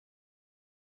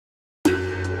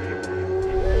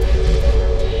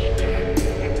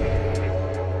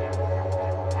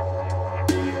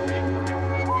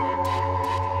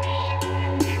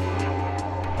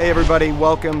everybody,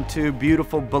 welcome to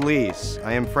beautiful Belize.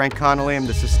 I am Frank Connelly. I'm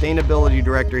the Sustainability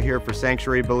Director here for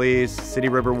Sanctuary Belize City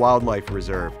River Wildlife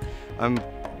Reserve. I'm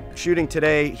shooting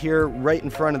today here right in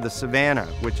front of the savanna,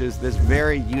 which is this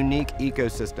very unique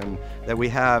ecosystem that we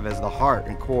have as the heart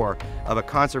and core of a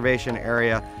conservation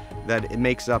area that it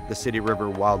makes up the City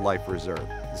River Wildlife Reserve.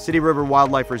 The City River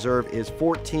Wildlife Reserve is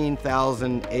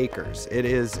 14,000 acres. It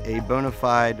is a bona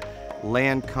fide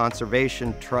land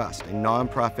conservation trust, a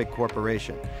nonprofit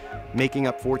corporation, making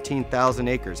up 14,000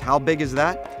 acres. How big is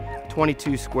that?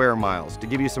 22 square miles. To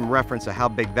give you some reference of how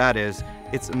big that is,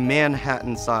 it's a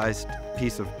Manhattan-sized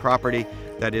piece of property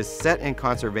that is set in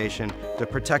conservation to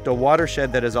protect a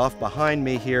watershed that is off behind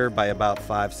me here by about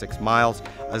 5-6 miles,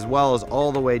 as well as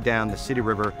all the way down the City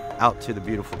River out to the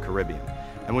beautiful Caribbean.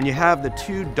 And when you have the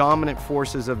two dominant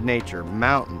forces of nature,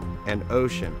 mountain and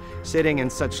ocean, sitting in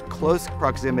such close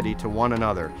proximity to one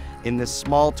another in this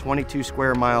small 22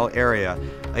 square mile area,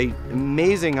 an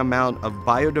amazing amount of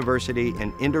biodiversity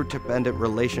and interdependent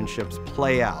relationships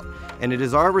play out. And it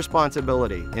is our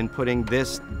responsibility in putting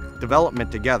this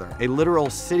development together, a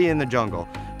literal city in the jungle,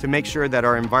 to make sure that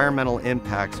our environmental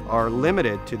impacts are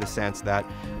limited to the sense that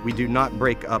we do not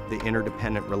break up the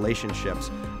interdependent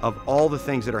relationships of all the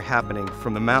things that are happening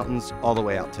from the mountains all the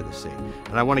way out to the sea.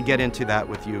 And I want to get into that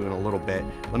with you in a little bit.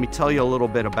 Let me tell you a little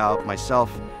bit about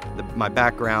myself, my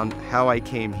background, how I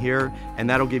came here, and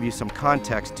that'll give you some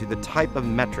context to the type of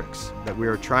metrics that we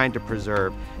are trying to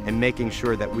preserve and making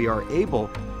sure that we are able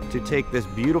to take this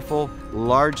beautiful,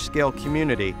 large-scale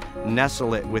community,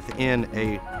 nestle it within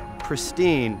a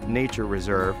pristine nature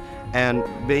reserve, and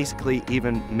basically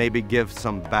even maybe give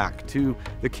some back to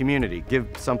the community, give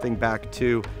something back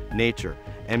to nature,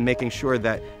 and making sure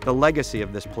that the legacy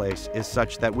of this place is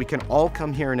such that we can all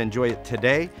come here and enjoy it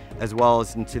today, as well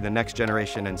as into the next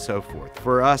generation and so forth.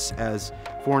 For us as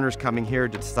foreigners coming here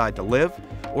to decide to live,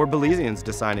 or Belizeans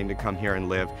deciding to come here and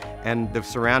live, and the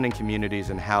surrounding communities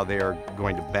and how they are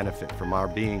going to benefit from our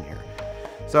being here.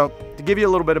 So, to give you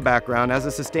a little bit of background, as a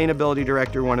sustainability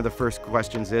director, one of the first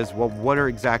questions is, well, what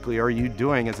exactly are you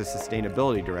doing as a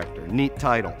sustainability director? Neat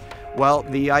title. Well,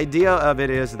 the idea of it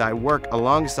is that I work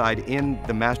alongside in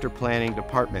the master planning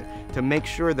department to make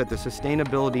sure that the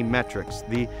sustainability metrics,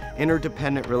 the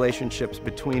interdependent relationships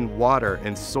between water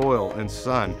and soil and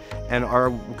sun, and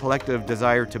our collective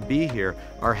desire to be here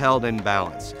are held in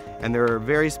balance. And there are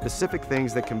very specific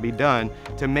things that can be done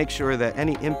to make sure that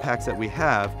any impacts that we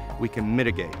have, we can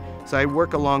mitigate. So I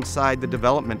work alongside the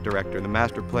development director, the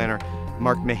master planner,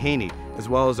 Mark Mahaney, as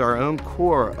well as our own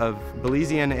core of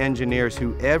Belizean engineers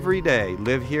who every day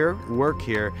live here, work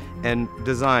here, and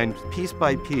design piece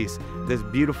by piece this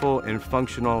beautiful and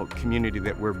functional community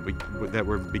that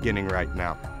we're beginning right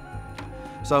now.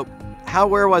 So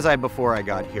where was I before I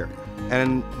got here?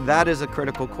 And that is a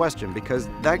critical question, because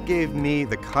that gave me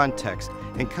the context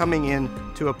in coming in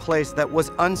to a place that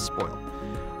was unspoiled.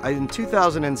 In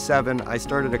 2007, I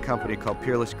started a company called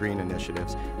Peerless Green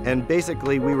Initiatives, and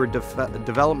basically we were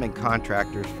development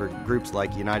contractors for groups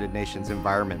like United Nations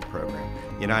Environment Program,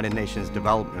 United Nations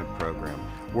Development Program,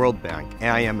 World Bank,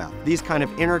 IMF, these kind of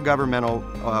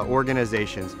intergovernmental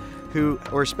organizations who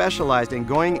are specialized in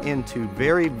going into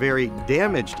very, very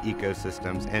damaged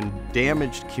ecosystems and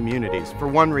damaged communities for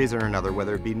one reason or another,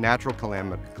 whether it be natural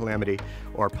calamity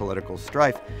or political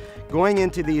strife, going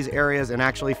into these areas and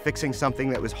actually fixing something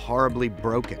that was horribly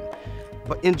broken.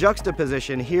 But in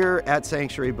juxtaposition here at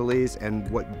Sanctuary Belize, and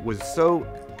what was so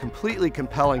completely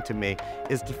compelling to me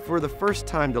is for the first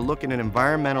time to look at an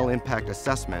environmental impact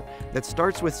assessment that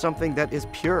starts with something that is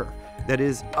pure, that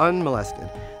is unmolested,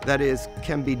 that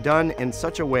can be done in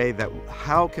such a way that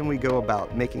how can we go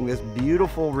about making this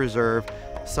beautiful reserve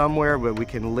somewhere where we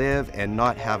can live and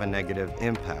not have a negative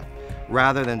impact,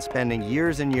 rather than spending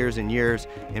years and years and years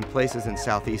in places in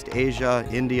Southeast Asia,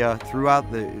 India,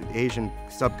 throughout the Asian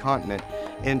subcontinent,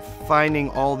 and finding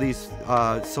all these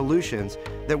solutions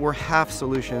that were half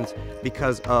solutions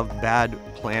because of bad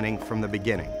planning from the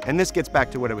beginning. And this gets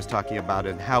back to what I was talking about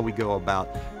and how we go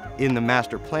about in the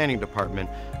master planning department,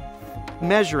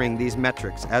 measuring these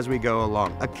metrics as we go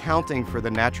along, accounting for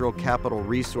the natural capital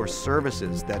resource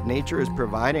services that nature is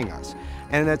providing us,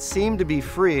 and that seem to be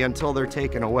free until they're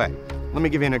taken away. Let me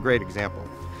give you a great example.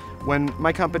 When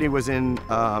my company was in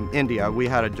India, we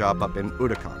had a job up in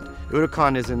Uttarakhand.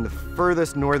 Uttarakhand is in the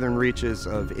furthest northern reaches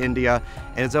of India,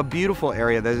 and it's a beautiful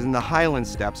area that is in the highland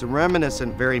steppes,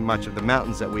 reminiscent very much of the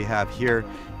mountains that we have here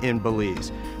in Belize,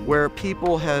 where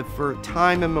people have for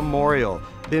time immemorial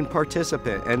been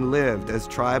participant and lived as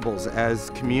tribals, as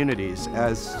communities,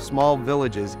 as small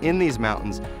villages in these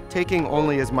mountains, taking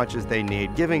only as much as they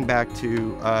need, giving back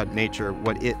to nature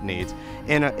what it needs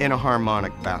in a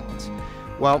harmonic balance.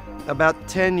 Well, about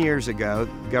 10 years ago,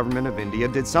 the government of India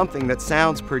did something that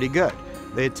sounds pretty good.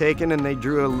 They had taken and they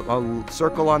drew a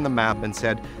circle on the map and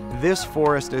said, this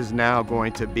forest is now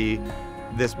going to be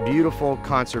this beautiful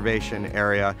conservation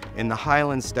area in the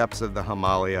highland steppes of the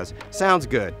Himalayas. Sounds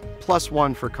good.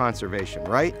 +1 for conservation,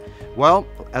 right? Well,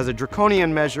 as a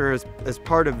draconian measure, as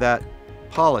part of that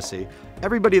policy,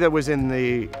 everybody that was in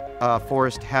the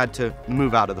forest had to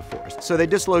move out of the forest. So they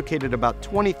dislocated about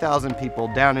 20,000 people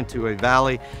down into a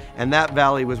valley, and that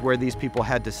valley was where these people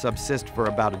had to subsist for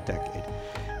about a decade.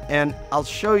 And I'll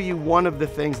show you one of the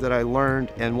things that I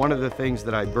learned and one of the things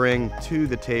that I bring to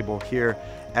the table here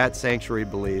at Sanctuary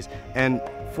Belize. And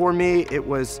for me, it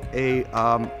was a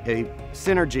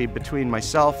synergy between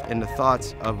myself and the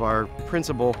thoughts of our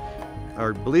principal,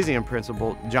 our Belizean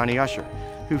principal, Johnny Usher,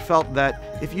 who felt that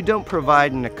if you don't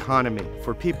provide an economy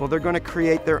for people, they're going to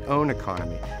create their own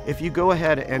economy. If you go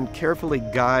ahead and carefully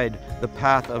guide the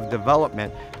path of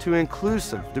development to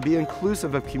be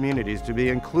inclusive of communities, to be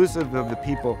inclusive of the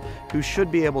people who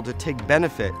should be able to take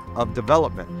benefit of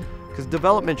development, because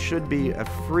development should be a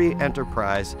free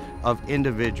enterprise of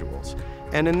individuals.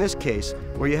 And in this case,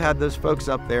 where you had those folks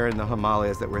up there in the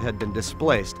Himalayas that had been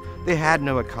displaced, they had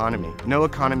no economy. No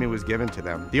economy was given to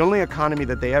them. The only economy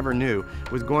that they ever knew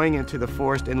was going into the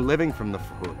forest and living from the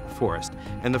forest.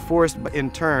 And the forest, in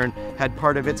turn, had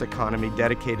part of its economy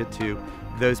dedicated to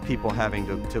those people having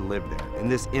to live there in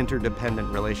this interdependent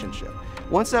relationship.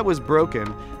 Once that was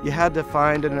broken, you had to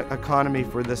find an economy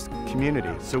for this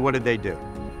community. So what did they do?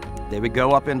 They would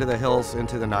go up into the hills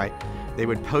into the night. They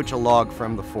would poach a log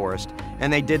from the forest,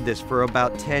 and they did this for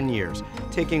about 10 years,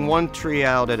 taking one tree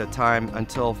out at a time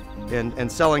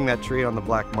and selling that tree on the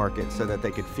black market so that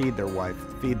they could feed their wife,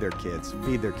 feed their kids,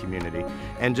 feed their community,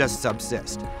 and just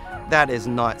subsist. That is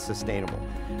not sustainable.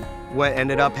 What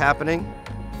ended up happening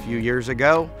a few years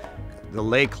ago, the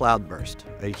Leh cloudburst,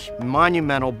 a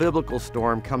monumental biblical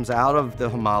storm, comes out of the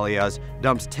Himalayas,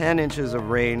 dumps 10 inches of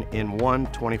rain in one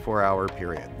 24-hour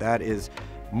period. That is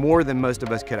more than most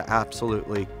of us could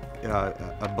absolutely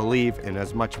believe, and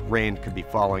as much rain could be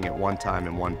falling at one time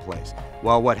in one place.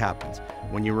 Well, what happens?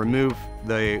 When you remove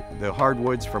the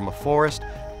hardwoods from a forest,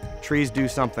 trees do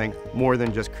something more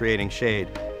than just creating shade,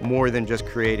 more than just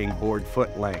creating board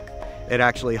foot length. It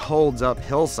actually holds up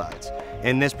hillsides.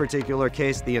 In this particular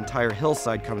case, the entire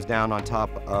hillside comes down on top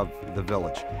of the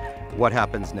village. What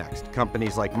happens next?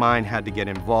 Companies like mine had to get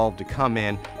involved to come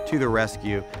in to the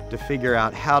rescue to figure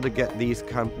out how to get these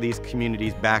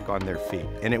communities back on their feet.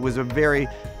 And it was a very,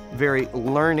 very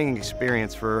learning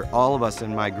experience for all of us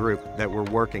in my group that were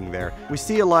working there. We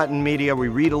see a lot in media, we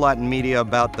read a lot in media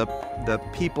about the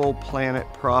people, planet,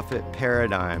 profit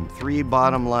paradigm, 3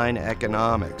 bottom line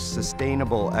economics,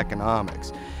 sustainable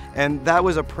economics. And that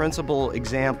was a principal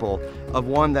example of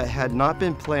one that had not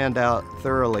been planned out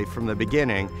thoroughly from the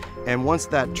beginning. And once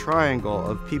that triangle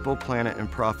of people, planet, and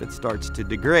profit starts to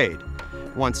degrade,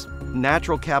 once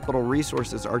natural capital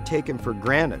resources are taken for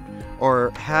granted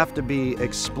or have to be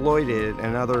exploited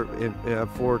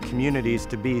for communities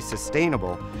to be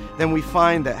sustainable, then we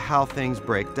find that how things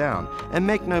break down. And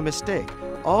make no mistake,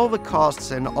 all the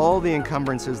costs and all the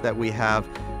encumbrances that we have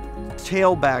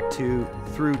tail back through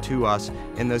to us,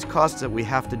 and those costs that we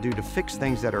have to do to fix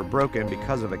things that are broken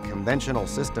because of a conventional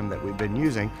system that we've been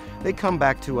using, they come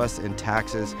back to us in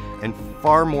taxes and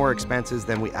far more expenses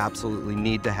than we absolutely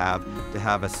need to have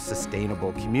a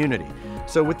sustainable community.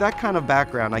 So with that kind of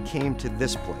background, I came to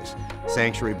this place,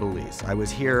 Sanctuary Belize. I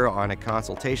was here on a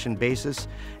consultation basis,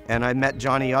 and I met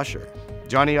Johnny Usher.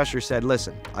 Johnny Usher said,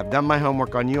 listen, I've done my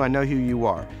homework on you, I know who you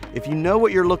are. If you know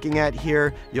what you're looking at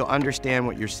here, you'll understand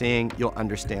what you're seeing, you'll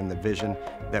understand the vision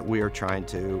that we are trying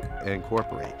to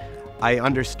incorporate. I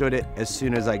understood it as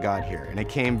soon as I got here, and it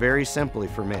came very simply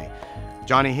for me.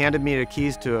 Johnny handed me the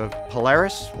keys to a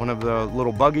Polaris, one of the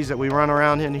little buggies that we run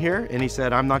around in here, and he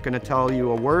said, I'm not going to tell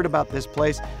you a word about this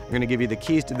place, I'm going to give you the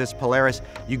keys to this Polaris,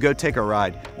 you go take a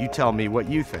ride, you tell me what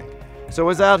you think. So I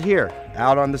was out here,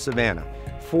 out on the savannah.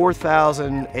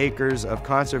 4,000 acres of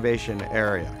conservation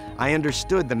area. I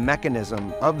understood the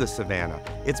mechanism of the savanna.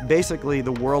 It's basically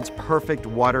the world's perfect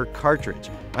water cartridge.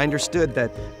 I understood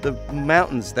that the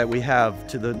mountains that we have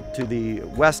to the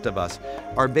west of us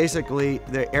are basically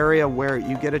the area where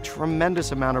you get a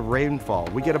tremendous amount of rainfall.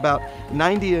 We get about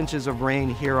 90 inches of rain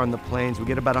here on the plains. We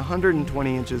get about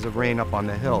 120 inches of rain up on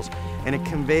the hills. and it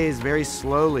conveys very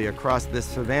slowly across this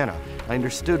savanna. I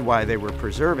understood why they were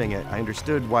preserving it. I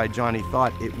understood why Johnny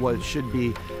thought should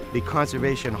be the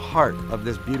conservation heart of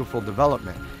this beautiful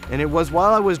development. And it was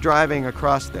while I was driving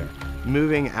across there,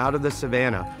 moving out of the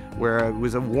savanna, where it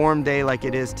was a warm day like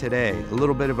it is today, a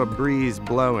little bit of a breeze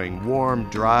blowing, warm,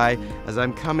 dry. As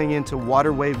I'm coming into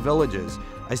waterway villages,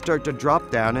 I start to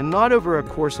drop down, and not over a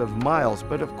course of miles,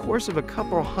 but a course of a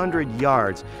couple hundred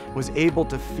yards, was able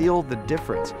to feel the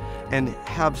difference and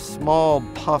have small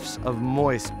puffs of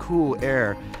moist, cool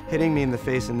air hitting me in the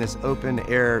face in this open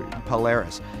air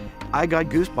Polaris. I got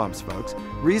goosebumps, folks.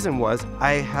 Reason was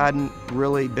I hadn't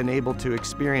really been able to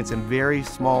experience in very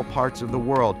small parts of the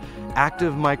world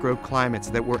active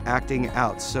microclimates that were acting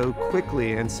out so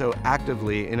quickly and so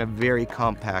actively in a very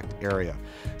compact area.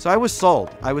 So I was sold.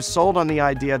 I was sold on the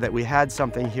idea that we had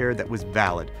something here that was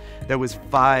valid. There was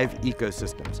 5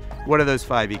 ecosystems. What are those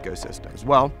 5 ecosystems?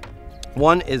 Well,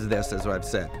 one is this, as I've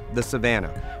said, the savanna,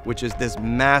 which is this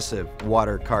massive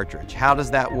water cartridge. How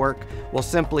does that work? Well,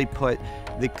 simply put,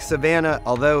 the savanna,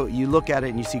 although you look at it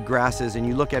and you see grasses, and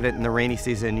you look at it in the rainy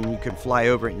season and you can fly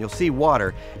over it and you'll see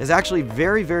water, is actually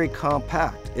very, very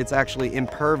compact. It's actually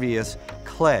impervious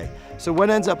clay. So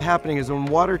what ends up happening is when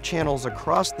water channels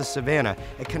across the savanna,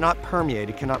 it cannot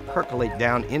permeate, it cannot percolate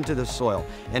down into the soil,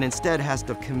 and instead has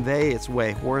to convey its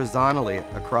way horizontally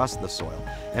across the soil.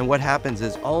 And what happens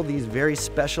is all these very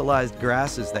specialized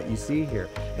grasses that you see here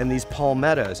and these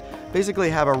palmettos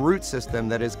basically have a root system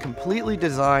that is completely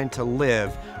designed to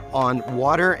live on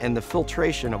water and the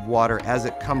filtration of water as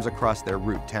it comes across their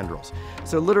root tendrils.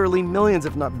 So literally millions,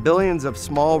 if not billions, of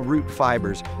small root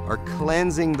fibers are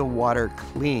cleansing the water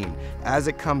clean as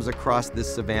it comes across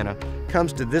this savanna,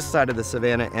 comes to this side of the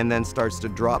savanna, and then starts to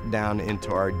drop down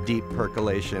into our deep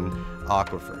percolation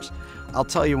aquifers. I'll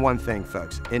tell you one thing,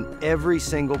 folks. In every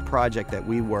single project that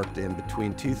we worked in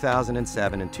between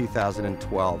 2007 and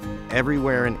 2012,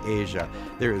 everywhere in Asia,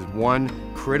 there is one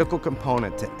critical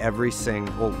component to every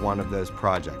single one of those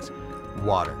projects: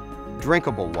 water,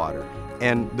 drinkable water.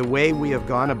 And the way we have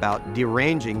gone about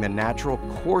deranging the natural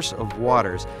course of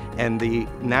waters and the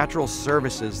natural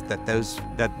services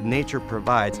that nature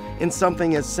provides in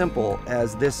something as simple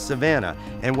as this savanna,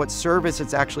 and what service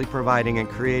it's actually providing in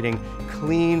creating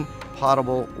clean,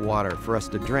 potable water for us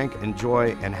to drink,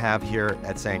 enjoy, and have here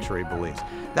at Sanctuary Belize.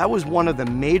 That was one of the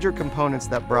major components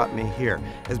that brought me here,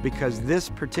 is because this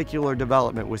particular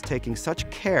development was taking such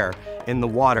care in the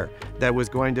water that was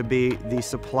going to be the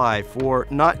supply for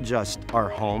not just our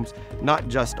homes, not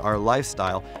just our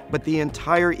lifestyle, but the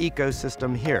entire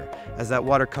ecosystem here. As that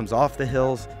water comes off the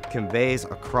hills, conveys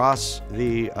across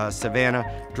the savanna,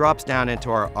 drops down into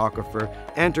our aquifer,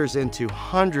 enters into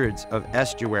hundreds of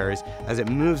estuaries as it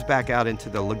moves back out into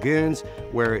the lagoons,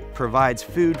 where it provides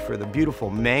food for the beautiful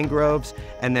mangroves,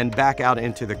 and then back out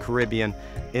into the Caribbean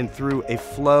and through a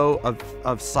flow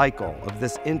of cycle of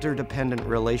this interdependent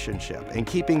relationship, and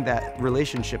keeping that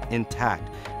relationship intact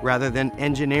rather than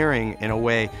engineering in a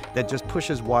way that just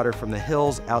pushes water from the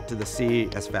hills out to the sea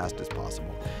as fast as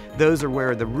possible. Those are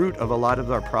where the root of a lot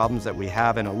of our problems that we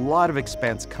have and a lot of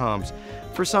expense comes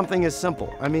for something as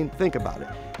simple. I mean, think about it.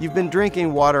 You've been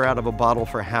drinking water out of a bottle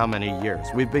for how many years?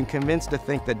 We've been convinced to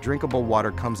think that drinkable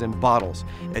water comes in bottles.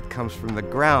 It comes from the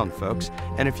ground, folks.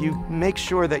 And if you make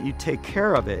sure that you take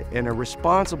care of it in a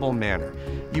responsible manner,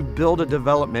 you build a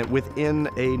development within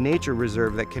a nature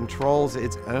reserve that controls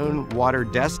its own water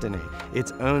destiny,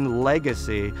 its own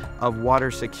legacy of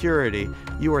water security,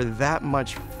 you are that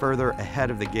much further ahead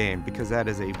of the game, because that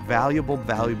is a valuable,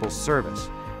 valuable service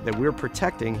that we're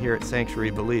protecting here at Sanctuary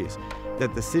Belize,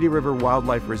 that the City River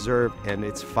Wildlife Reserve and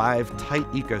its 5 tight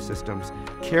ecosystems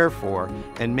care for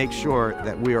and make sure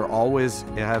that we are always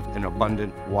have an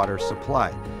abundant water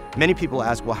supply. Many people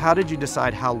ask, well, how did you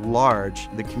decide how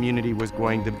large the community was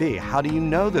going to be? How do you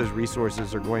know those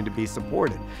resources are going to be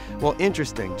supported? Well,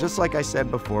 interesting. Just like I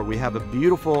said before, we have a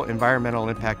beautiful environmental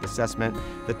impact assessment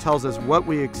that tells us what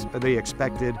the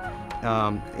expected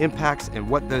impacts and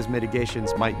what those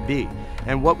mitigations might be.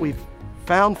 And what we've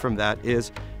found from that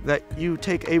is that you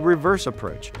take a reverse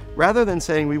approach. Rather than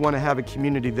saying we want to have a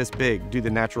community this big, do the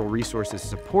natural resources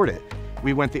support it,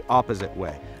 we went the opposite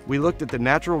way. We looked at the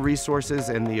natural resources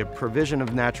and the provision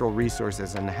of natural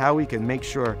resources and how we can make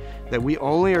sure that we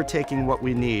only are taking what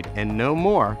we need and no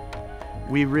more.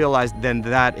 We realized then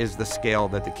that is the scale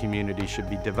that the community should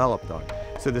be developed on.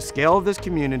 So the scale of this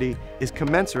community is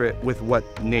commensurate with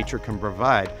what nature can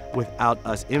provide without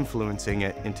us influencing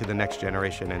it into the next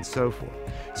generation and so forth.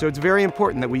 So it's very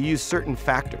important that we use certain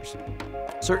factors.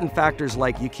 Certain factors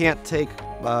like you can't take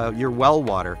your well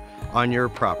water on your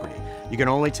property. You can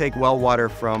only take well water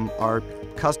from our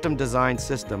custom designed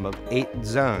system of 8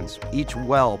 zones, each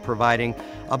well providing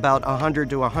about 100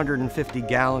 to 150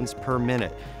 gallons per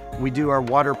minute. We do our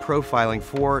water profiling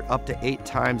 4 up to 8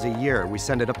 times a year. We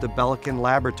send it up to Bellican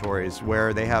Laboratories,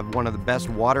 where they have one of the best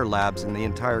water labs in the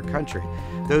entire country.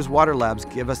 Those water labs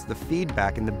give us the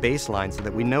feedback and the baseline so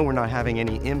that we know we're not having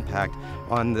any impact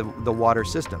on the water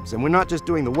systems. And we're not just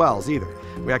doing the wells either.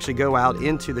 We actually go out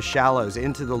into the shallows,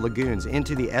 into the lagoons,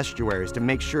 into the estuaries to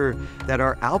make sure that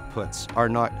our outputs are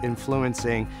not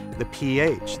influencing the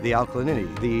pH, the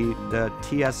alkalinity, the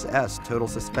TSS, total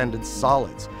suspended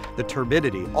solids, the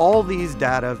turbidity. All these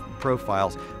data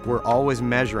profiles we're always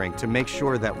measuring to make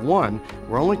sure that 1,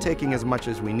 we're only taking as much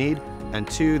as we need, and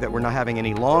 2, that we're not having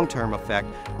any long-term effect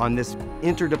on this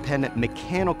interdependent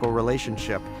mechanical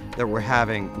relationship that we're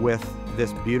having with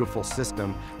this beautiful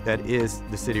system that is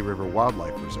the City River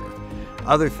Wildlife Reserve.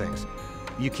 Other things,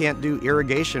 you can't do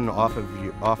irrigation off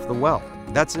the well.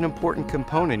 That's an important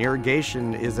component.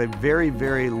 Irrigation is a very,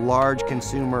 very large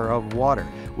consumer of water.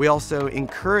 We also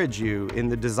encourage you in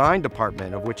the design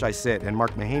department, of which I sit and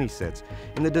Mark Mahaney sits,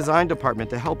 in the design department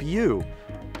to help you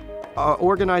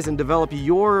organize and develop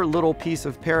your little piece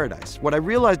of paradise. What I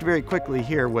realized very quickly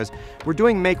here was we're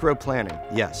doing macro planning,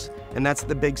 yes, and that's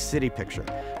the big city picture.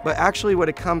 But actually what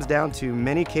it comes down to in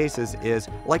many cases is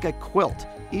like a quilt.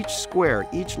 Each square,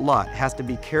 each lot has to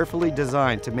be carefully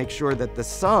designed to make sure that the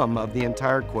sum of the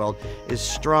entire quilt is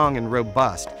strong and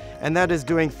robust. And that is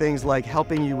doing things like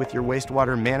helping you with your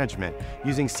wastewater management,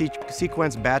 using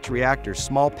sequence batch reactors,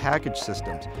 small package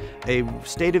systems, a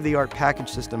state-of-the-art package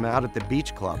system out at the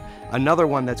beach club, another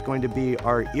one that's going to be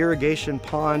our irrigation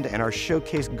pond and our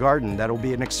showcase garden that'll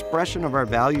be an expression of our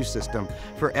value system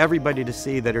for everybody to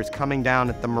see that is coming down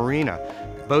at the marina.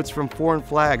 Boats from foreign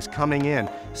flags coming in,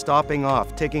 stopping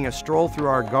off, taking a stroll through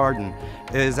our garden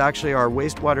is actually our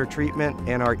wastewater treatment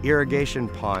and our irrigation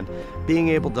pond. Being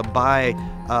able to buy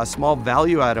small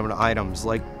value items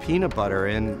like peanut butter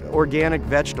and organic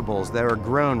vegetables that are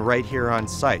grown right here on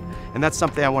site. And that's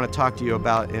something I want to talk to you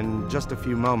about in just a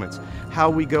few moments. How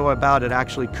we go about it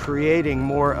actually creating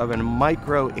more of a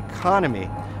micro economy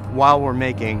while we're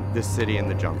making this city in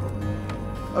the jungle.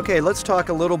 Okay, let's talk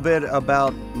a little bit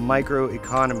about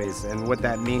microeconomies and what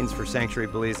that means for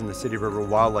Sanctuary Belize and the City River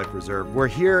Wildlife Reserve. We're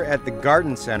here at the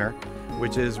Garden Center,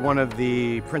 which is one of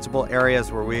the principal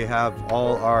areas where we have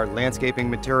all our landscaping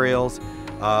materials,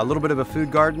 a little bit of a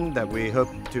food garden that we hope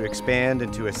to expand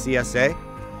into a CSA.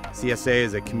 CSA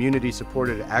is a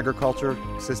community-supported agriculture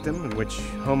system in which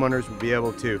homeowners will be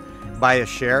able to buy a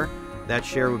share. That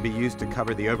share would be used to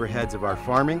cover the overheads of our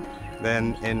farming.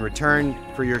 Then in return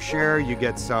for your share, you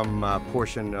get some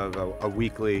portion of a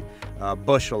weekly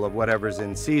bushel of whatever's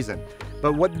in season.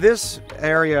 But what this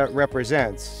area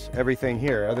represents, everything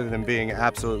here, other than being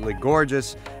absolutely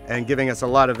gorgeous and giving us a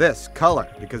lot of this color,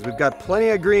 because we've got plenty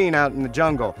of green out in the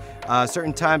jungle.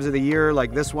 Certain times of the year,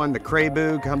 like this one, the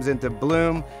craybu comes into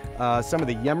bloom. Some of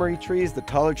the yemery trees, the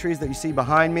taller trees that you see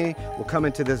behind me, will come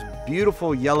into this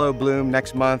beautiful yellow bloom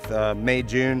next month, May,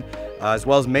 June, as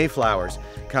well as mayflowers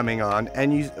coming on,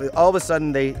 and all of a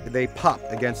sudden they pop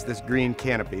against this green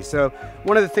canopy. So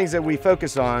one of the things that we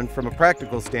focus on from a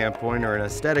practical standpoint or an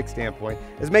aesthetic standpoint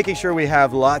is making sure we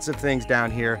have lots of things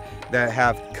down here that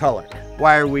have color.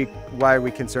 Why are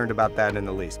we concerned about that in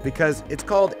the least? Because it's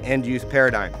called end-use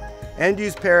paradigm.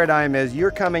 End-use paradigm is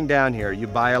you're coming down here, you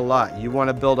buy a lot, you want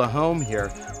to build a home here.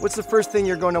 What's the first thing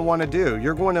you're going to want to do?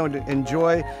 You're going to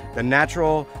enjoy the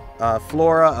natural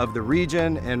flora of the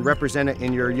region and represent it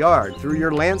in your yard through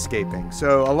your landscaping.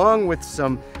 So along with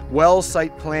some well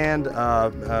site planned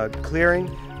clearing,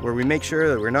 where we make sure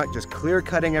that we're not just clear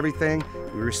cutting everything,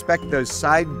 we respect those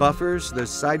side buffers.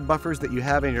 Those side buffers that you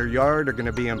have in your yard are going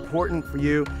to be important for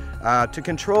you to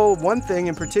control one thing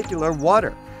in particular,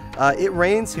 water. It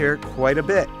rains here quite a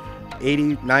bit.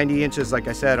 80, 90 inches, like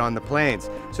I said, on the plains.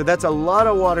 So that's a lot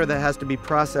of water that has to be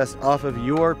processed off of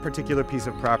your particular piece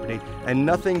of property, and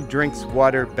nothing drinks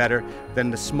water better than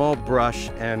the small brush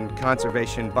and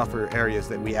conservation buffer areas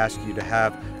that we ask you to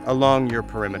have along your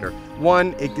perimeter.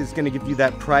 One, it is going to give you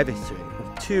that privacy.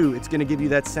 Two, it's going to give you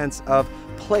that sense of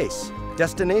place,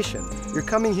 destination. You're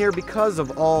coming here because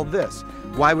of all this.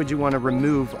 Why would you want to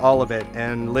remove all of it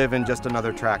and live in just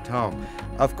another tract home?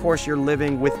 Of course, you're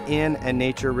living within a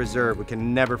nature reserve. We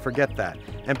can never forget that.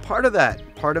 And part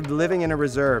of living in a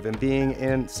reserve and being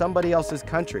in somebody else's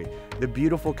country, the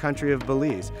beautiful country of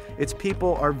Belize, its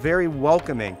people are very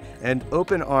welcoming and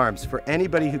open arms for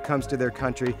anybody who comes to their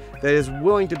country that is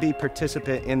willing to be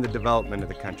participant in the development of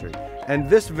the country. And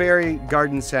this very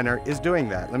garden center is doing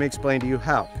that. Let me explain to you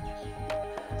how.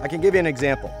 I can give you an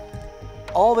example.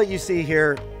 All that you see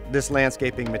here, this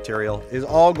landscaping material is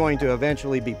all going to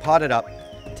eventually be potted up,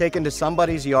 taken to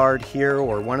somebody's yard here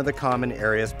or one of the common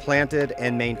areas, planted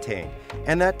and maintained.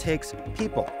 And that takes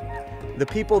people. The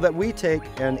people that we take,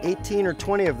 and 18 or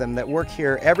 20 of them that work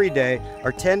here every day,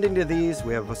 are tending to these.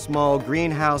 We have a small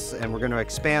greenhouse and we're going to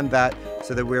expand that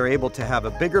so that we're able to have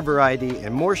a bigger variety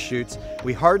and more shoots.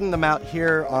 We harden them out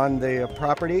here on the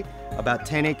property, about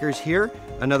 10 acres here,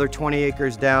 another 20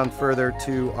 acres down further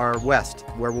to our west,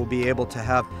 where we'll be able to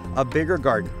have a bigger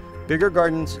garden. Bigger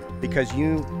gardens because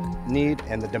you need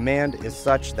and the demand is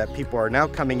such that people are now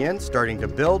coming in, starting to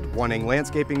build, wanting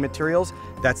landscaping materials.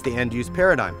 That's the end use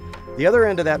paradigm. The other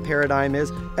end of that paradigm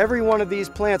is every one of these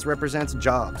plants represents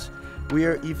jobs.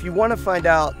 If you want to find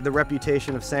out the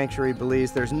reputation of Sanctuary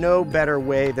Belize, there's no better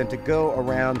way than to go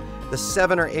around the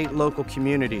 7 or 8 local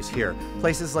communities here.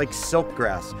 Places like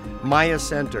Silkgrass, Maya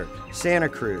Center, Santa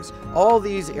Cruz. All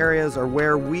these areas are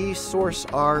where we source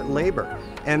our labor.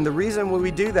 And the reason why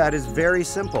we do that is very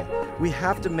simple. We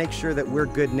have to make sure that we're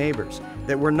good neighbors,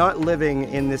 that we're not living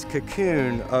in this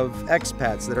cocoon of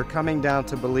expats that are coming down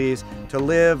to Belize to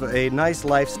live a nice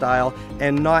lifestyle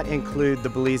and not include the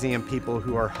Belizean people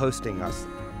who are hosting us,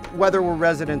 whether we're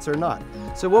residents or not.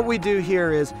 So what we do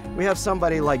here is we have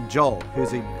somebody like Joel,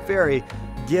 who's a very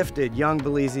gifted young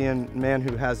Belizean man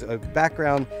who has a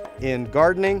background in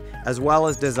gardening as well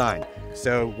as design.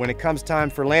 So when it comes time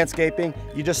for landscaping,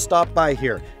 you just stop by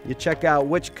here. You check out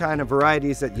which kind of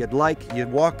varieties that you'd like. You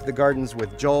walk the gardens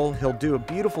with Joel. He'll do a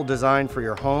beautiful design for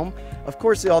your home. Of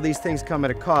course, all these things come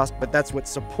at a cost, but that's what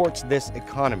supports this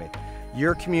economy.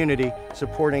 Your community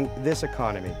supporting this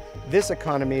economy. This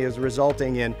economy is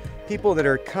resulting in people that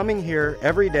are coming here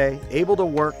every day, able to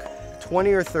work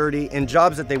 20 or 30 in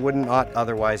jobs that they would not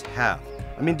otherwise have.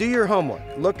 I mean, do your homework.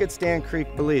 Look at Stand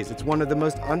Creek, Belize. It's one of the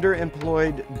most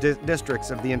underemployed districts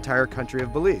of the entire country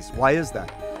of Belize. Why is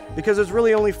that? Because there's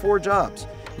really only 4 jobs.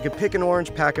 You can pick an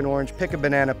orange, pack an orange, pick a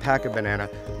banana, pack a banana.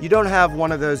 You don't have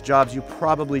one of those jobs, you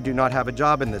probably do not have a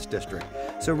job in this district.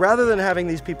 So rather than having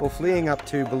these people fleeing up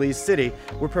to Belize City,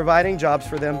 we're providing jobs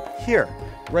for them here.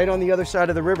 Right on the other side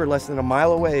of the river, less than a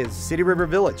mile away, is City River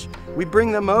Village. We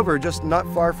bring them over just not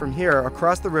far from here,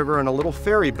 across the river on a little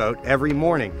ferry boat every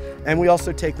morning. And we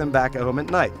also take them back home at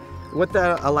night. What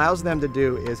that allows them to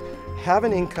do is have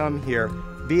an income here,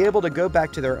 be able to go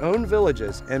back to their own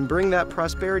villages and bring that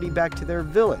prosperity back to their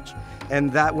village.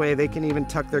 And that way they can even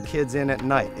tuck their kids in at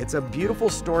night. It's a beautiful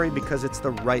story because it's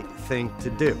the right thing to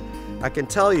do. I can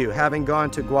tell you, having gone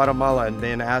to Guatemala and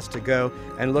been asked to go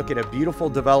and look at a beautiful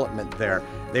development there,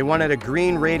 they wanted a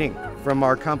green rating from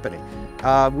our company.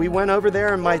 We went over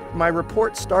there and my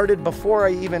report started before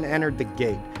I even entered the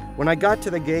gate. When I got to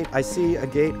the gate, I see a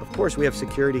gate. Of course, we have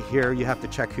security here. You have to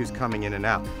check who's coming in and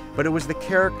out. But it was the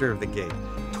character of the gate.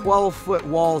 12-foot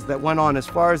walls that went on as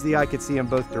far as the eye could see in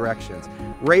both directions.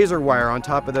 Razor wire on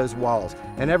top of those walls.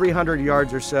 And every 100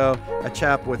 yards or so, a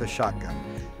chap with a shotgun.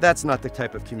 That's not the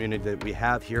type of community that we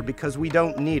have here because we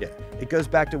don't need it. It goes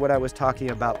back to what I was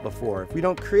talking about before. If we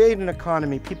don't create an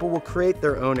economy, people will create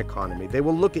their own economy. They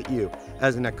will look at you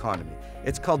as an economy.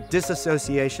 It's called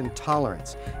disassociation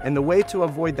tolerance. And the way to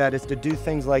avoid that is to do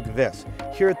things like this.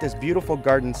 Here at this beautiful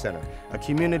garden center, a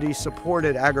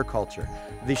community-supported agriculture,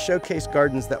 the showcase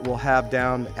gardens that we'll have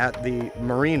down at the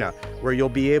marina, where you'll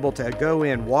be able to go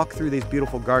in, walk through these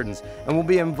beautiful gardens, and we'll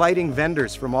be inviting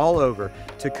vendors from all over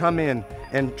to come in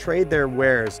and trade their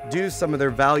wares, do some of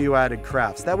their value-added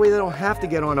crafts. That way they don't have to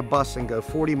get on a bus and go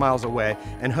 40 miles away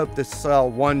and hope to sell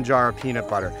 1 jar of peanut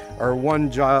butter or 1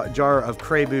 jar of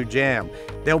Krebu jam.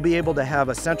 They'll be able to have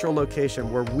a central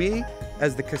location where we,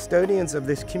 as the custodians of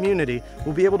this community,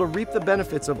 will be able to reap the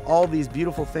benefits of all these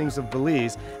beautiful things of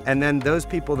Belize, and then those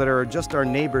people that are just our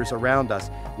neighbors around us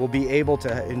will be able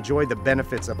to enjoy the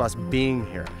benefits of us being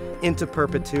here into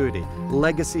perpetuity,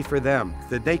 legacy for them,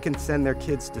 that they can send their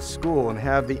kids to school and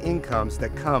have the incomes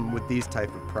that come with these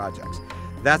type of projects.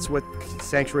 That's what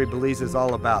Sanctuary Belize is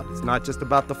all about. It's not just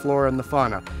about the flora and the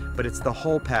fauna, but it's the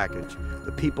whole package,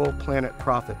 the people, planet,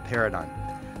 profit paradigm.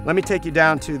 Let me take you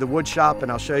down to the wood shop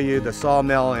and I'll show you the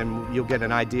sawmill, and you'll get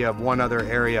an idea of one other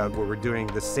area where we're doing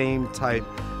the same type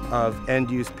of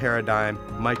end-use paradigm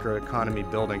microeconomy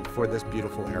building for this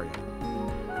beautiful area.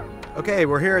 Okay,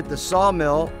 we're here at the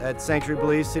sawmill at Sanctuary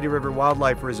Belize City River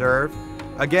Wildlife Reserve.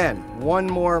 Again, one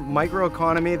more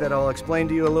microeconomy that I'll explain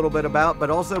to you a little bit about,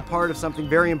 but also part of something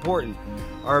very important,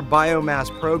 our biomass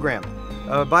program.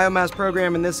 A biomass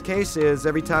program in this case is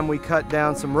every time we cut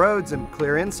down some roads and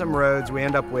clear in some roads, we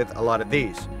end up with a lot of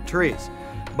these trees.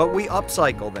 But we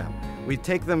upcycle them. We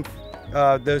take them,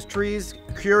 those trees,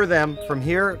 cure them from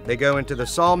here, they go into the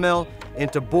sawmill,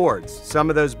 into boards. Some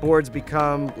of those boards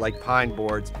become like pine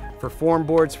boards, for form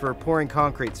boards for pouring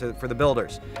concrete for the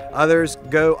builders. Others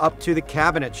go up to the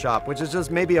cabinet shop, which is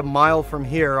just maybe a mile from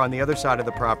here on the other side of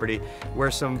the property, where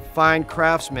some fine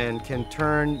craftsmen can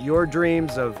turn your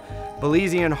dreams of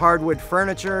Belizean hardwood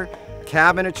furniture,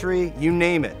 cabinetry, you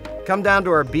name it. Come down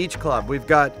to our beach club. We've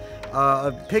got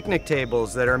picnic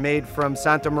tables that are made from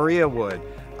Santa Maria wood,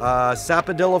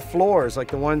 sapodilla floors like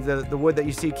the wood that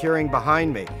you see curing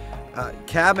behind me,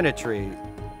 cabinetry,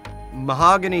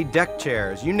 mahogany deck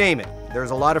chairs, you name it.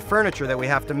 There's a lot of furniture that we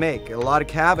have to make, a lot of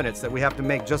cabinets that we have to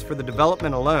make just for the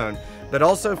development alone, but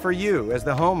also for you as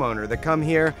the homeowner that come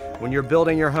here when you're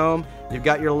building your home. You've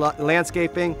got your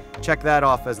landscaping, check that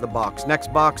off as the box.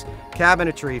 Next box,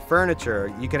 cabinetry,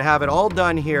 furniture. You can have it all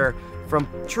done here from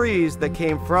trees that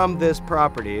came from this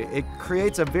property. It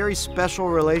creates a very special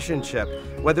relationship,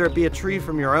 whether it be a tree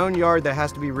from your own yard that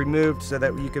has to be removed so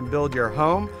that you can build your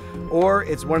home, or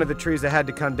it's one of the trees that had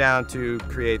to come down to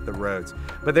create the roads.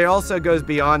 But it also goes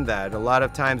beyond that. A lot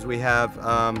of times we have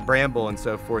bramble and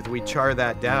so forth. We char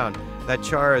that down. That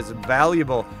char is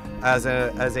valuable as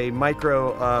a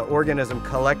microorganism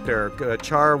collector.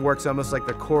 Char works almost like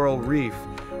the coral reef,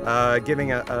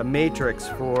 giving a matrix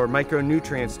for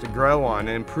micronutrients to grow on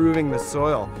and improving the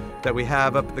soil that we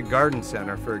have up at the garden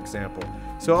center, for example.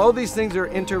 So all these things are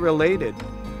interrelated.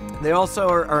 They also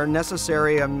are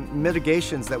necessary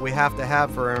mitigations that we have to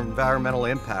have for our environmental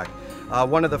impact.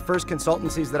 One of the first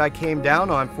consultancies that I came down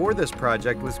on for this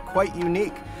project was quite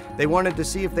unique. They wanted to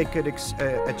see if they could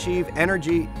achieve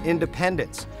energy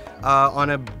independence. On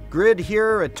a grid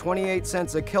here at 28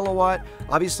 cents a kilowatt,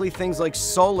 obviously things like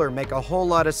solar make a whole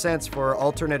lot of sense for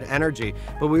alternate energy.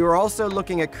 But we were also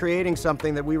looking at creating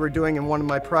something that we were doing in one of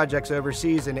my projects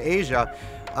overseas in Asia,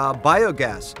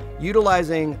 biogas,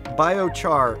 utilizing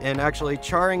biochar and actually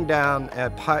charring down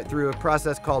through a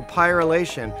process called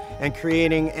pyrylation and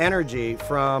creating energy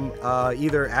from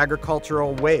either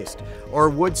agricultural waste or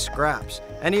wood scraps.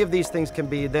 Any of these things can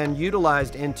be then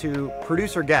utilized into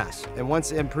producer gas. And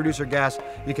once in producer gas,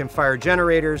 you can fire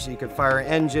generators, you can fire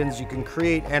engines, you can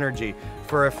create energy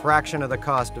for a fraction of the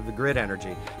cost of the grid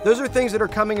energy. Those are things that are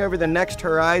coming over the next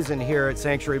horizon here at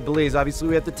Sanctuary Belize. Obviously,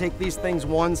 we have to take these things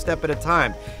one step at a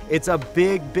time. It's a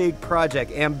big, big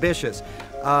project, ambitious.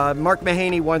 Mark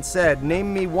Mahaney once said,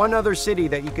 name me one other city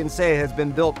that you can say has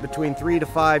been built between 3 to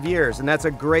 5 years, and that's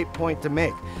a great point to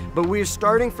make. But we're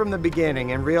starting from the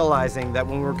beginning and realizing that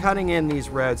when we're cutting in these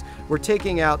roads, we're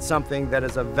taking out something that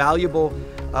is a valuable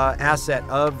asset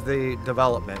of the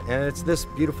development, and it's this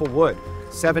beautiful wood.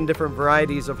 7 different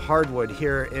varieties of hardwood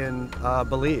here in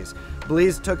Belize.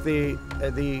 Belize took the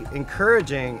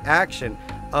encouraging action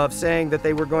of saying that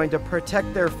they were going to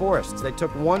protect their forests. They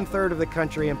took 1/3 of the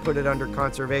country and put it under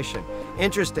conservation.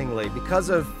 Interestingly, because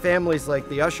of families like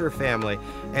the Usher family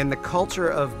and the culture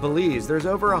of Belize, there's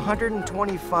over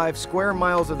 125 square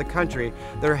miles of the country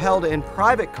that are held in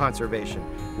private conservation.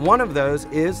 One of those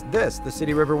is this, the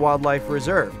City River Wildlife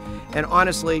Reserve. And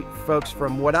honestly, folks,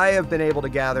 from what I have been able to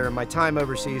gather in my time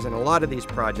overseas and a lot of these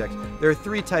projects, there are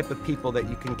 3 types of people that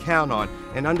you can count on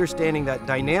in understanding that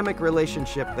dynamic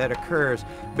relationship that occurs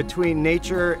between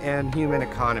nature and human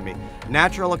economy.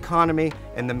 Natural economy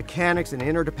and the mechanics and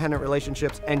interdependent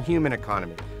relationships and human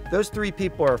economy. Those 3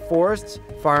 people are forests,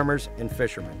 farmers, and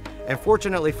fishermen. And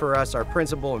fortunately for us, our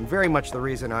principal, and very much the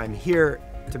reason I'm here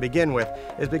to begin with,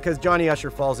 is because Johnny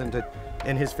Usher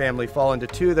and his family fall into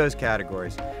 2 of those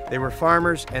categories. They were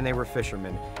farmers and they were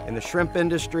fishermen. In the shrimp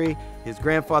industry, his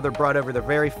grandfather brought over the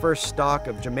very first stock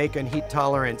of Jamaican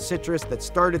heat-tolerant citrus that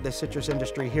started the citrus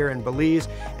industry here in Belize.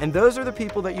 And those are the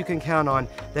people that you can count on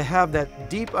to have that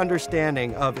deep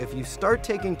understanding of if you start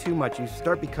taking too much, you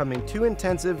start becoming too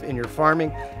intensive in your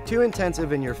farming, too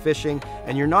intensive in your fishing,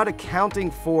 and you're not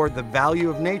accounting for the value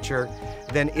of nature,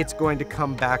 then it's going to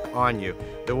come back on you.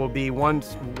 There will be one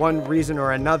reason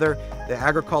or another, the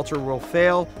agriculture will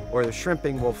fail or the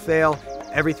shrimping will fail.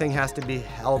 Everything has to be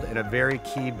held in a very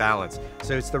key balance.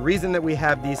 So it's the reason that we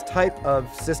have these type of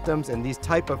systems and these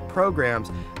type of programs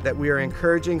that we are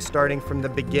encouraging starting from the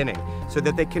beginning so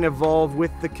that they can evolve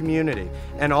with the community.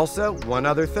 And also, one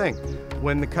other thing,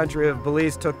 when the country of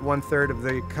Belize took 1/3 of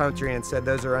the country and said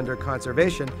those are under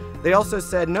conservation, they also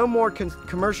said no more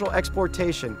commercial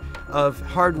exportation of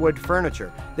hardwood furniture.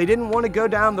 They didn't want to go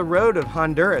down the road of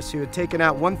Honduras, who had taken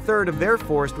out 1/3 of their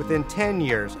forest within 10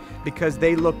 years because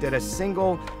they looked at a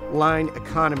single line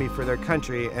economy for their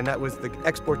country, and that was the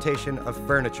exportation of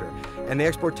furniture. And the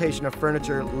exportation of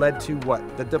furniture led to what?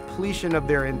 The depletion of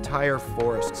their entire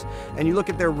forests. And you look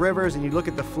at their rivers and you look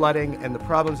at the flooding and the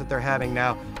problems that they're having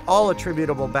now, all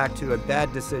attributable back to a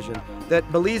bad decision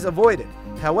that Belize avoided.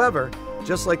 However,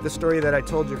 Just like the story that I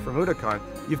told you from Udakan,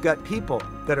 you've got people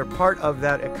that are part of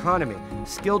that economy,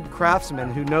 skilled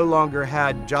craftsmen who no longer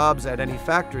had jobs at any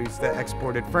factories that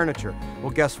exported furniture.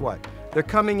 Well, guess what? They're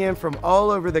coming in from all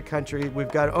over the country.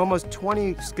 We've got almost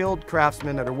 20 skilled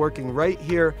craftsmen that are working right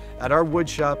here at our wood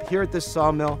shop, here at this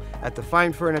sawmill, at the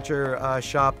fine furniture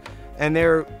shop, and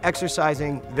they're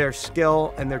exercising their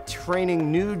skill and they're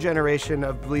training new generation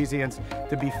of Belizeans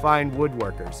to be fine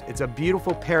woodworkers. It's a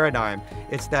beautiful paradigm.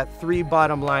 It's that 3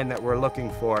 bottom line that we're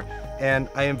looking for. And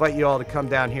I invite you all to come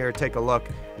down here and take a look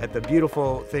at the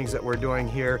beautiful things that we're doing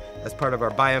here as part of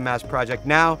our biomass project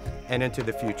now and into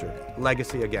the future.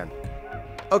 Legacy again.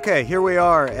 Okay, here we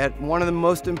are at one of the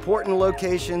most important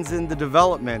locations in the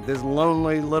development. This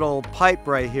lonely little pipe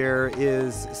right here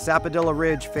is Sapodilla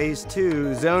Ridge Phase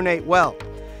 2 Zone 8 well.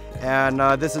 And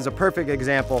this is a perfect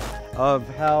example of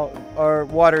how our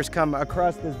waters come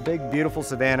across this big, beautiful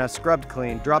savanna, scrubbed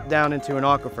clean, drop down into an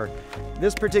aquifer.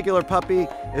 This particular puppy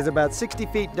is about 60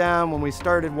 feet down when we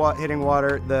started hitting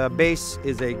water. The base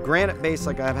is a granite base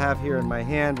like I have here in my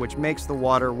hand, which makes the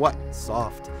water what?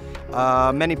 Soft.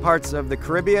 Many parts of the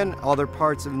Caribbean, other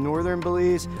parts of northern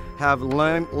Belize have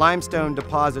limestone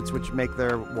deposits which make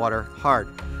their water hard.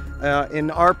 In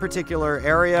our particular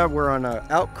area, we're on an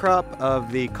outcrop of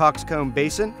the Coxcomb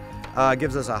Basin.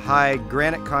 Gives us a high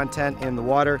granite content in the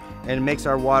water and makes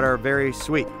our water very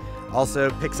sweet.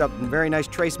 Also picks up very nice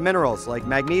trace minerals like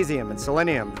magnesium and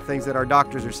selenium, things that our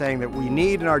doctors are saying that we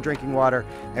need in our drinking water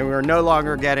and we are no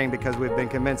longer getting because we've been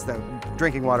convinced that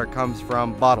drinking water comes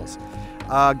from bottles.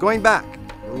 Going back,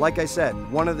 like I said,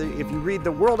 if you read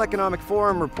the World Economic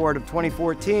Forum report of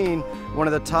 2014, one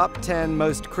of the top 10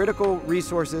 most critical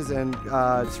resources and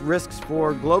risks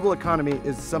for global economy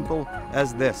is simple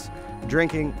as this: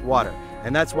 drinking water.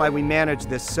 And that's why we manage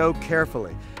this so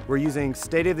carefully. We're using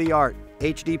state-of-the-art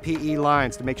HDPE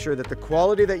lines to make sure that the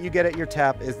quality that you get at your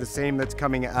tap is the same that's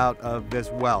coming out of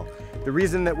this well. The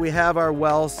reason that we have our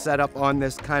wells set up on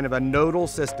this kind of a nodal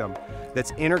system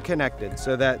that's interconnected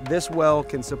so that this well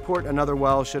can support another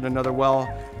well should another well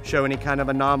show any kind of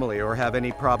anomaly or have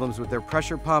any problems with their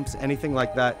pressure pumps, anything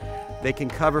like that, they can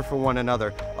cover for one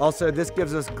another. Also, this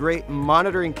gives us great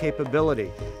monitoring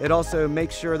capability. It also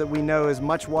makes sure that we know as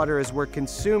much water as we're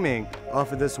consuming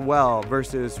off of this well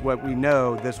versus what we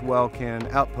know this well can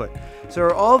output.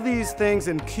 So all these things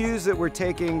and cues that we're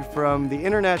taking from the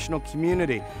international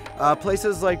community,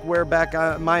 places like where back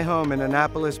my home in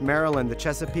Annapolis, Maryland, the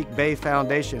Chesapeake Bay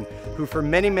Foundation, who for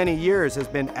many, many years has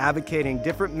been advocating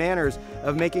different manners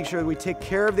of making sure we take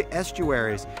care of the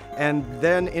estuaries and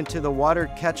then into the water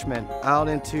catchment out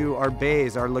into our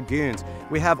bays, our lagoons.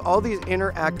 We have all these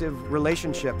interactive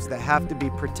relationships that have to be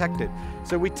protected.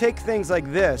 So we take things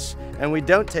like this and we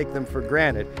don't take them for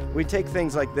granted. We take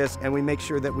things like this and we make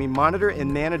sure that we monitor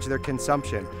and manage their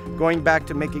consumption. Going back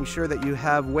to making sure that you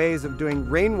have ways of doing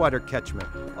rainwater catchment.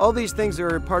 All these things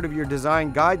are part of your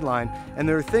design guideline, and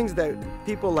there are things that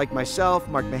people like myself,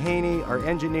 Mark Mahaney, our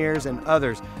engineers and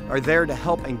others are there to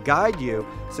help and guide you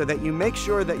so that you make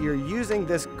sure that you're using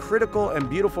this critical and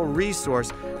beautiful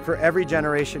resource for every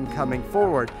generation coming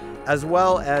forward, as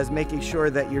well as making sure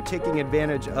that you're taking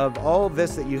advantage of all of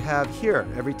this that you have here.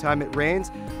 Every time it rains,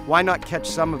 why not catch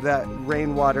some of that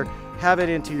rainwater, have it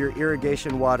into your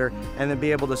irrigation water, and then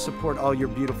be able to support all your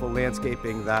beautiful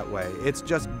landscaping that way. It's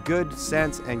just good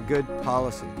sense and good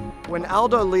policy. When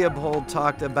Aldo Leopold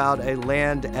talked about a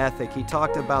land ethic, he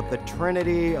talked about the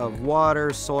trinity of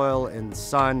water, soil, and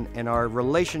sun, and our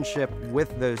relationship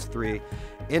with those three,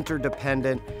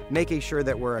 interdependent, making sure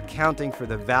that we're accounting for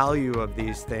the value of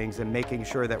these things and making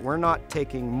sure that we're not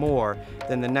taking more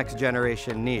than the next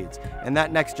generation needs. And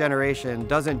that next generation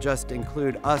doesn't just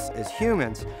include us as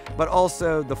humans, but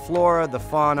also the flora, the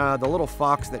fauna, the little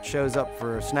fox that shows up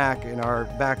for a snack in our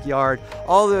backyard,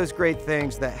 all those great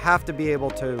things that have to be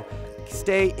able to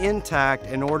stay intact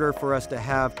in order for us to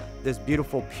have this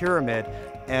beautiful pyramid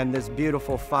and this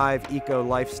beautiful 5 eco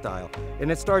lifestyle.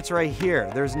 And it starts right here.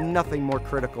 There's nothing more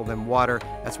critical than water.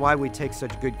 That's why we take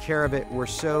such good care of it. We're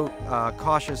so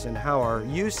cautious in how our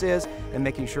use is and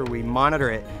making sure we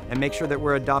monitor it and make sure that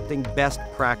we're adopting best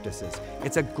practices.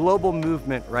 It's a global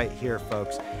movement right here,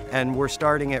 folks, and we're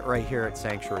starting it right here at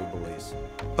Sanctuary Belize.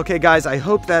 Okay guys, I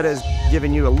hope that has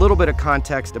given you a little bit of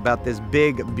context about this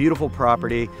big, beautiful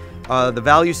property, the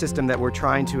value system that we're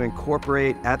trying to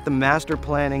incorporate at the master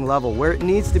planning level where it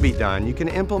needs to be done. You can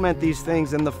implement these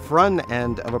things in the front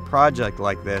end of a project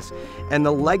like this, and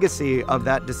the legacy of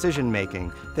that decision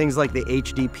making. Things like the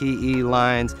HDPE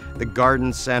lines, the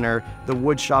garden center, the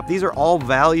wood shop, these are all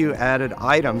value added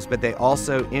items, but they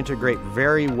also integrate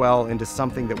very well into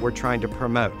something that we're trying to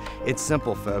promote. It's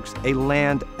simple, folks, a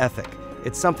land ethic.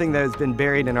 It's something that has been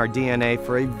buried in our DNA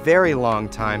for a very long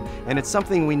time, and it's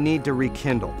something we need to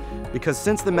rekindle. Because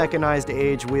since the mechanized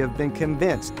age, we have been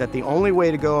convinced that the only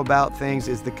way to go about things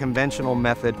is the conventional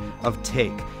method of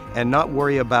take, and not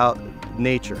worry about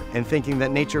nature, and thinking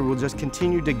that nature will just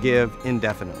continue to give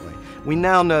indefinitely. We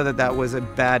now know that that was a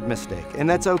bad mistake, and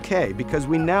that's okay, because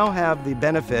we now have the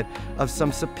benefit of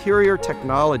some superior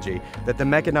technology that the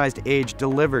mechanized age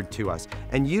delivered to us.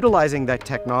 And utilizing that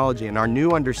technology and our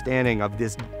new understanding of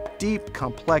this deep,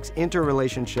 complex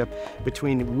interrelationship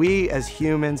between we as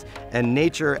humans and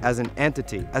nature as an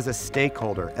entity, as a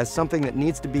stakeholder, as something that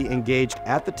needs to be engaged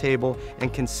at the table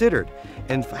and considered,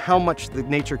 and how much the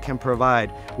nature can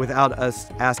provide without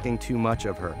us asking too much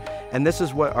of her. And this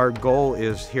is what our goal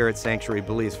is here at Sanctuary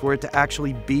Belize, for it to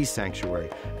actually be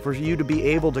sanctuary, for you to be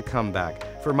able to come back.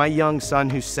 For my young son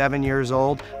who's 7 years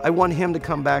old, I want him to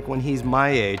come back when he's my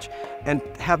age and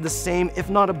have the same, if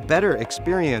not a better,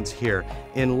 experience here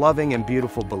in loving and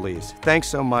beautiful Belize. Thanks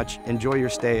so much. Enjoy your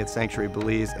stay at Sanctuary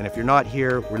Belize. And if you're not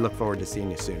here, we look forward to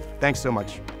seeing you soon. Thanks so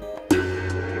much.